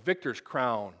a victor's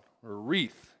crown or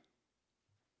wreath.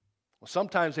 Well,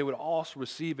 sometimes they would also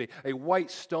receive a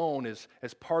white stone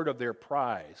as part of their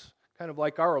prize, kind of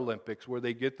like our Olympics where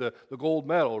they get the gold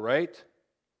medal, right?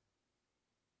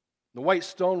 The white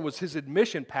stone was his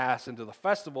admission pass into the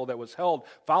festival that was held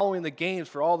following the games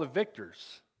for all the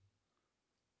victors.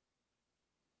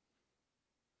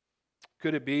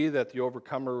 Could it be that the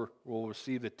overcomer will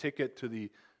receive the ticket to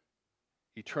the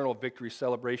eternal victory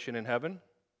celebration in heaven?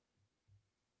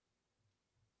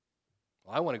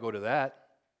 Well, I want to go to that.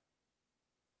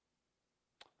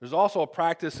 There's also a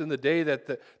practice in the day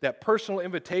that personal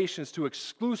invitations to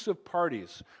exclusive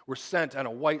parties were sent on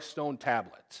a white stone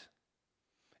tablet.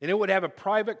 And it would have a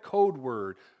private code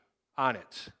word on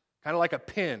it, kind of like a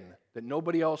pin that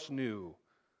nobody else knew.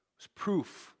 It was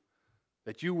proof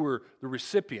that you were the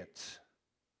recipient.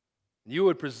 And you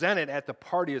would present it at the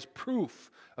party as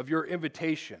proof of your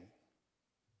invitation.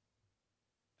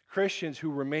 Christians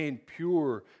who remained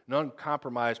pure and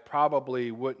uncompromised probably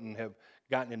wouldn't have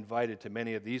gotten invited to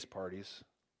many of these parties.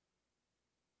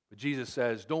 But Jesus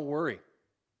says, don't worry.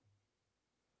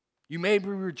 You may be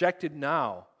rejected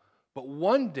now, but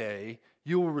one day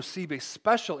you will receive a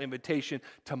special invitation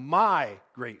to my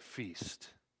great feast.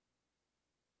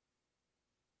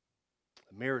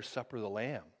 The marriage supper of the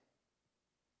Lamb.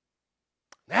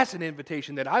 That's an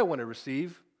invitation that I want to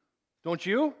receive, don't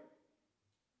you?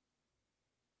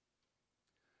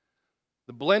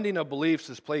 The blending of beliefs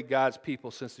has plagued God's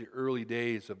people since the early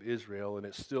days of Israel, and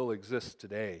it still exists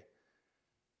today.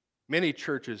 Many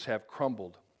churches have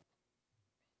crumbled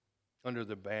under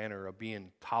the banner of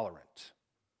being tolerant.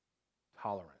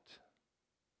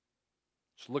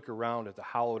 Just look around at the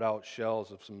hollowed out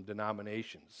shells of some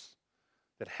denominations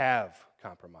that have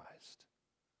compromised.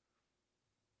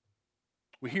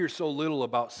 We hear so little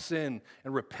about sin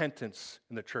and repentance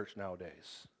in the church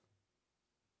nowadays.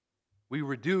 We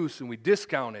reduce and we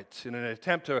discount it in an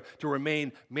attempt to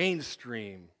remain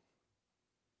mainstream.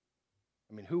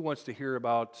 I mean, who wants to hear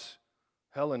about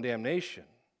hell and damnation?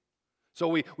 So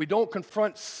we don't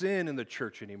confront sin in the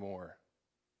church anymore.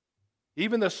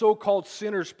 Even the so-called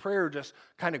sinner's prayer just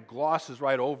kind of glosses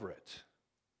right over it.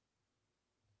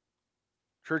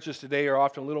 Churches today are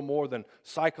often little more than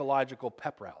psychological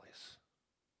pep rallies.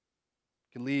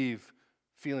 You can leave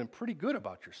feeling pretty good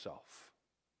about yourself.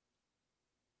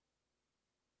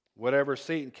 Whatever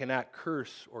Satan cannot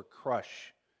curse or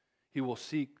crush, he will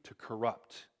seek to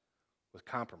corrupt with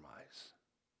compromise.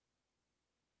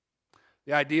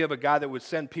 The idea of a God that would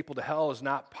send people to hell is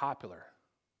not popular,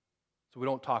 so we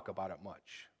don't talk about it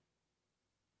much.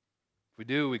 If we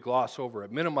do, we gloss over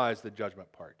it, minimize the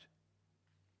judgment part.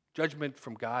 Judgment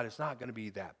from God is not going to be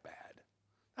that bad,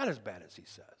 not as bad as he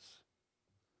says.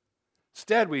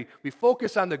 Instead, we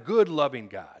focus on the good, loving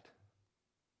God.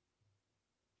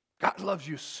 God loves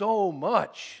you so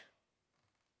much.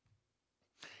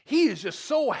 He is just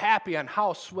so happy on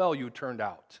how swell you turned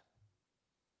out.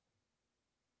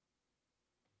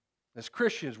 As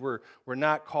Christians, we're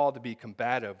not called to be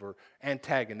combative or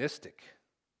antagonistic.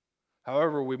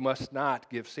 However, we must not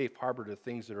give safe harbor to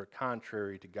things that are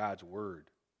contrary to God's word.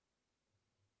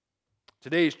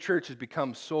 Today's church has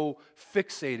become so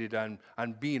fixated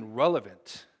on being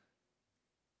relevant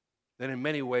that in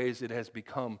many ways it has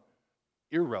become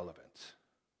irrelevant.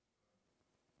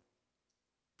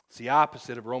 It's the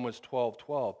opposite of Romans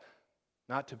 12:12,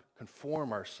 not to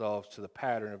conform ourselves to the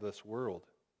pattern of this world.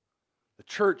 The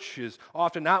church is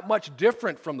often not much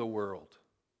different from the world.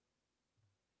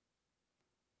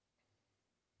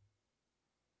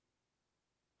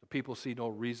 The people see no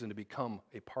reason to become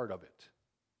a part of it.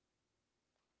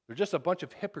 They're just a bunch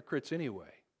of hypocrites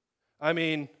anyway. I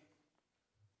mean,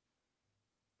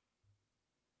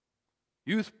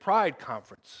 Youth Pride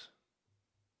Conference.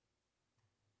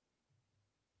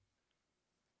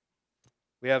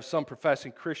 We have some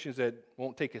professing Christians that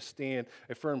won't take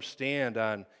a firm stand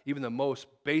on even the most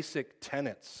basic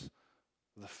tenets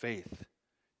of the faith.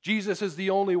 Jesus is the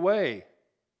only way.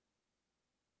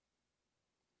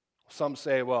 Some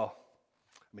say, well,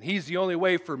 he's the only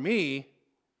way for me.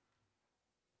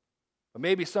 But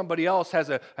maybe somebody else has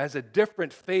a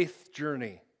different faith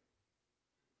journey.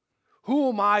 Who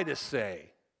am I to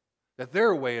say that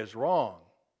their way is wrong?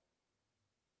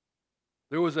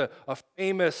 There was a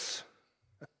famous,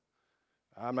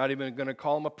 I'm not even going to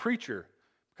call him a preacher,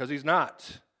 because he's not.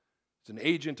 He's an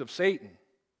agent of Satan. It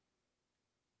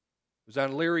was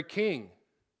on Larry King.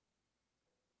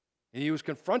 And he was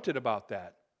confronted about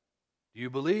that. Do you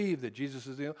believe that Jesus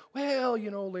is the only?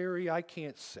 Well, Larry, I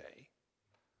can't say.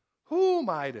 Who am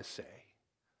I to say?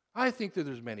 I think that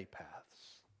there's many paths.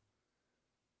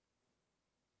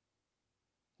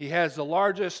 He has the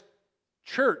largest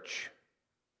church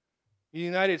in the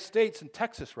United States and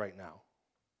Texas right now.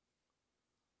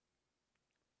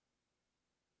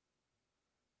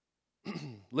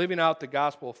 Living out the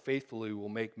gospel faithfully will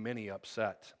make many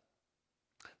upset.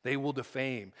 They will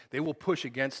defame. They will push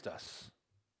against us.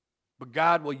 But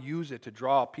God will use it to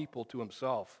draw people to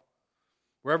himself.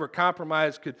 Wherever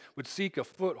compromise would seek a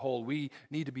foothold, we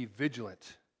need to be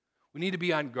vigilant. We need to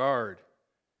be on guard.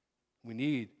 We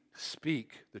need to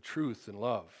speak the truth in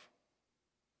love.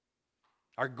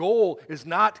 Our goal is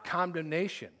not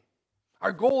condemnation.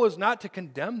 Our goal is not to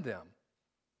condemn them.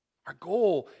 Our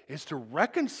goal is to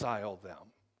reconcile them.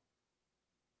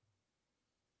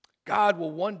 God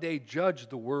will one day judge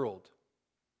the world.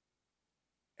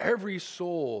 Every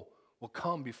soul will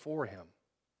come before him.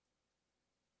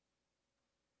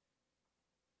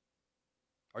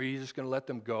 Are you just going to let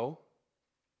them go?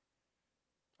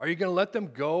 Are you going to let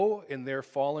them go in their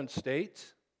fallen state?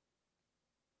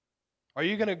 Are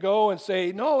you going to go and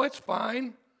say, no, it's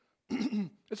fine.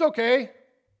 It's okay.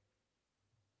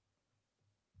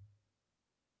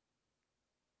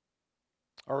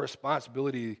 Our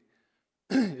responsibility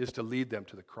is to lead them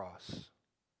to the cross.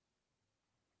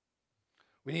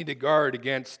 We need to guard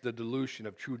against the dilution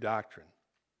of true doctrine.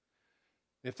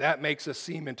 If that makes us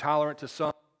seem intolerant to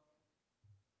some,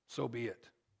 so be it.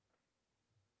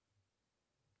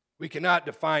 We cannot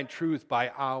define truth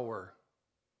by our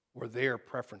or their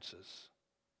preferences.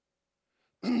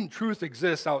 Truth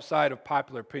exists outside of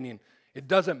popular opinion. It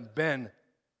doesn't bend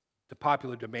to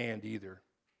popular demand either.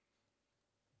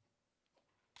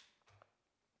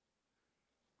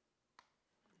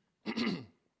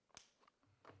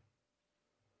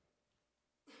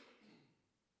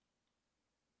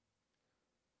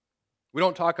 We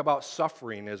don't talk about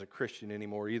suffering as a Christian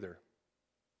anymore either.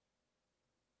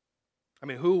 I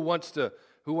mean, who wants to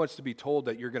be told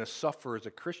that you're going to suffer as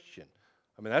a Christian?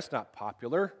 I mean, that's not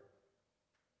popular.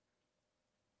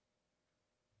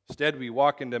 Instead, we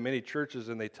walk into many churches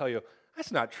and they tell you,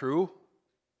 that's not true.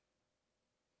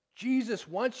 Jesus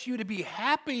wants you to be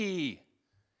happy.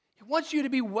 He wants you to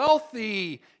be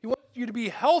wealthy. He wants you to be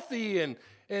healthy,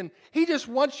 and he just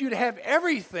wants you to have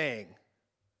everything.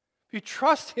 If you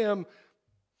trust him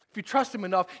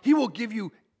enough, he will give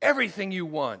you everything you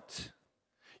want.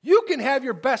 You can have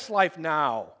your best life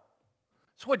now.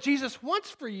 It's what Jesus wants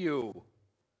for you.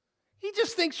 He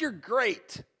just thinks you're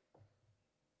great.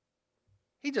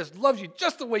 He just loves you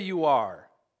just the way you are.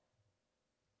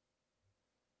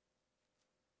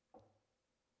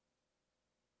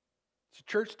 It's a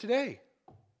church today.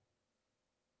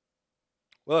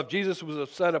 Well, if Jesus was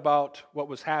upset about what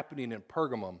was happening in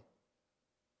Pergamum,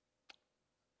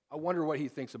 I wonder what he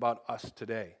thinks about us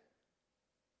today.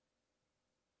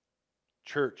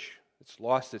 Church, it's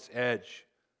lost its edge,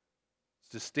 its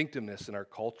distinctiveness in our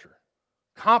culture,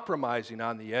 compromising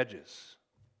on the edges,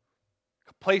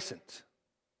 complacent.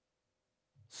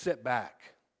 Sit back.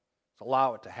 Let's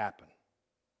allow it to happen.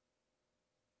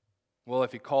 Well,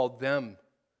 if he called them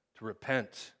to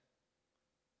repent,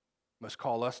 he must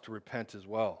call us to repent as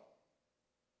well.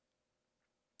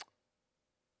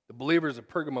 The believers of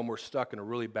Pergamum were stuck in a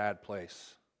really bad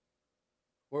place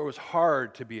where it was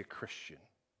hard to be a Christian.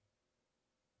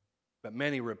 But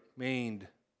many remained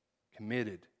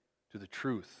committed to the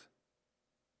truth,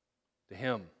 to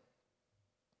him.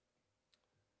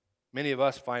 Many of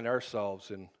us find ourselves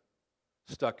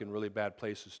stuck in really bad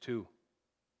places too.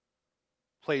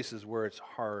 Places where it's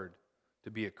hard to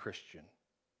be a Christian.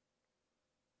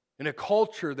 In a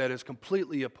culture that is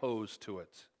completely opposed to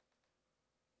it.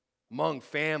 Among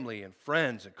family and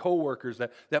friends and coworkers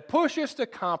that push us to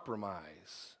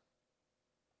compromise.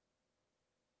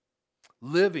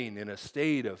 Living in a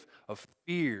state of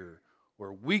fear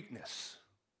or weakness.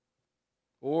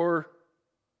 Or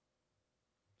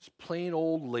just plain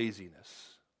old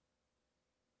laziness,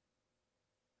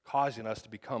 causing us to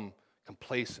become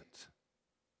complacent.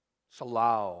 Just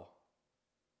allow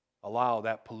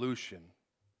that pollution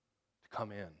to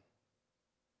come in.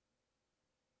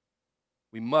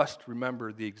 We must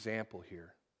remember the example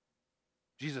here.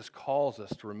 Jesus calls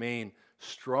us to remain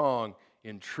strong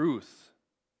in truth.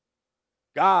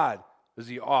 God is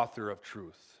the author of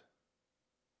truth.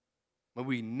 But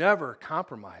we never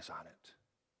compromise on it.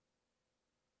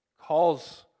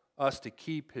 Calls us to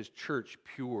keep his church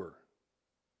pure.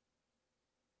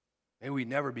 May we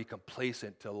never be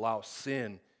complacent to allow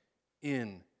sin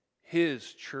in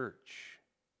his church.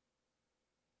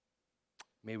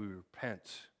 May we repent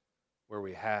where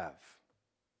we have.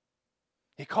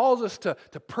 He calls us to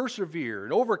persevere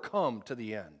and overcome to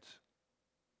the end,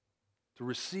 to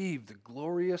receive the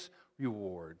glorious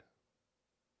reward.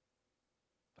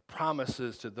 The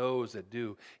promises to those that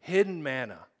do. Hidden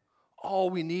manna, All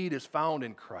we need is found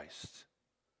in Christ,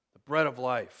 the bread of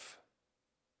life,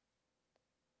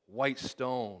 white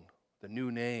stone, the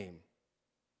new name,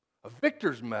 a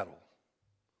victor's medal,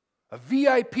 a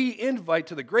VIP invite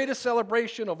to the greatest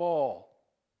celebration of all.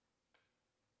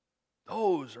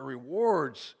 Those are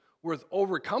rewards worth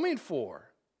overcoming for.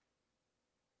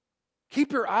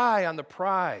 Keep your eye on the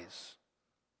prize.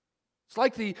 It's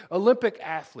like the Olympic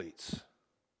athletes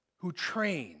who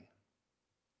train.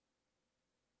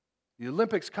 The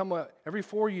Olympics come up every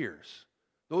 4 years.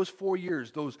 Those 4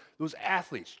 years, those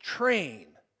athletes train.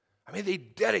 I mean, they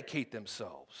dedicate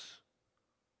themselves.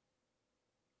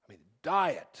 I mean,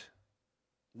 diet,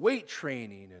 weight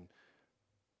training, and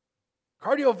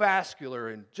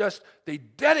cardiovascular, and just they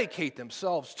dedicate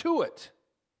themselves to it.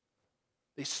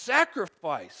 They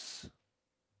sacrifice.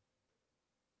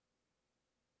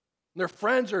 Their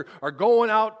friends are going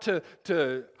out to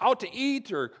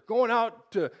eat or going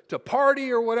out to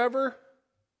party or whatever.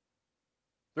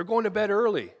 They're going to bed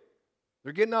early.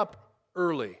 They're getting up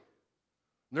early.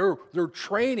 They're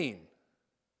training.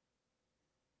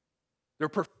 They're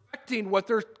perfecting what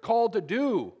they're called to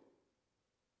do.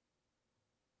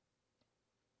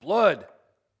 Blood,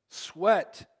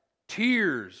 sweat,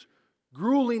 tears,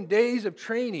 grueling days of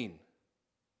training.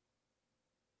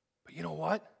 But you know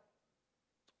what?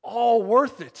 All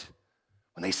worth it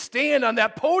when they stand on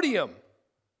that podium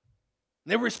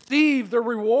and they receive their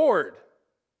reward.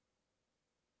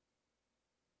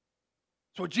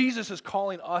 So Jesus is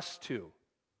calling us to.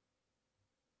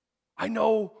 I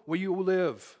know where you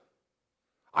live.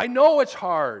 I know it's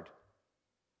hard.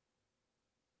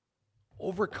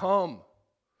 Overcome.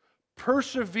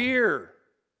 Persevere.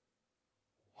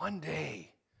 One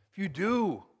day, if you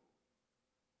do,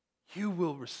 you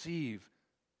will receive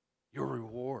your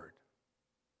reward.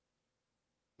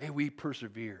 May we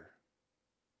persevere.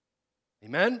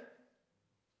 Amen?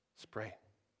 Let's pray.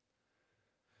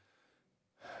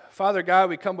 Father God,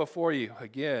 we come before you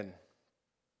again,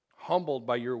 humbled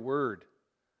by your word.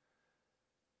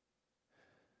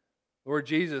 Lord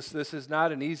Jesus, this is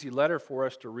not an easy letter for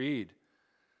us to read.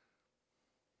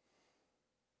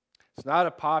 It's not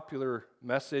a popular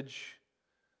message.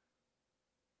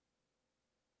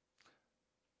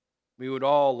 We would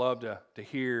all love to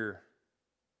hear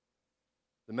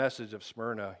the message of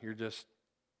Smyrna. You're just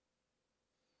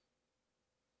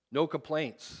no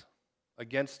complaints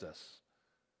against us.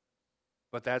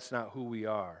 But that's not who we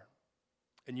are.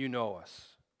 And you know us.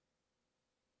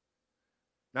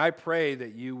 And I pray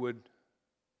that you would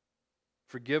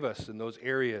forgive us in those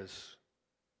areas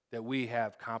that we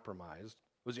have compromised,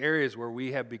 those areas where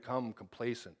we have become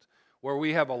complacent, where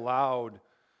we have allowed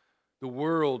the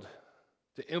world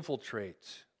to infiltrate.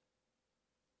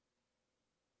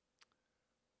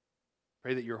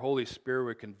 Pray that your Holy Spirit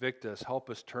would convict us, help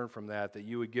us turn from that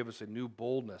you would give us a new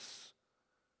boldness,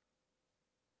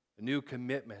 a new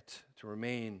commitment to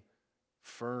remain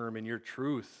firm in your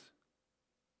truth.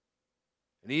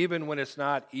 And even when it's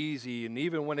not easy, and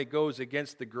even when it goes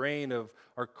against the grain of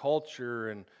our culture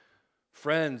and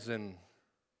friends and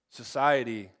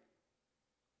society,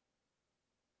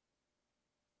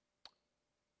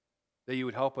 that you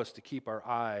would help us to keep our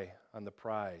eye on the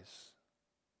prize,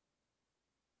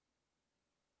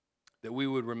 that we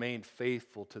would remain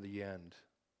faithful to the end,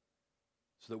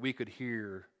 so that we could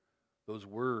hear those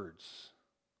words,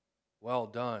 "Well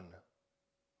done,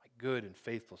 my good and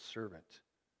faithful servant.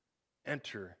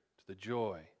 Enter to the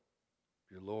joy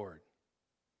of your Lord."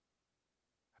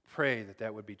 I pray that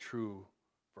that would be true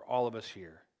for all of us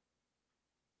here.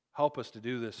 Help us to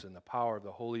do this in the power of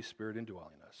the Holy Spirit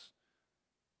indwelling us.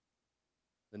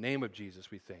 In the name of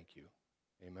Jesus, we thank you.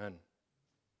 Amen.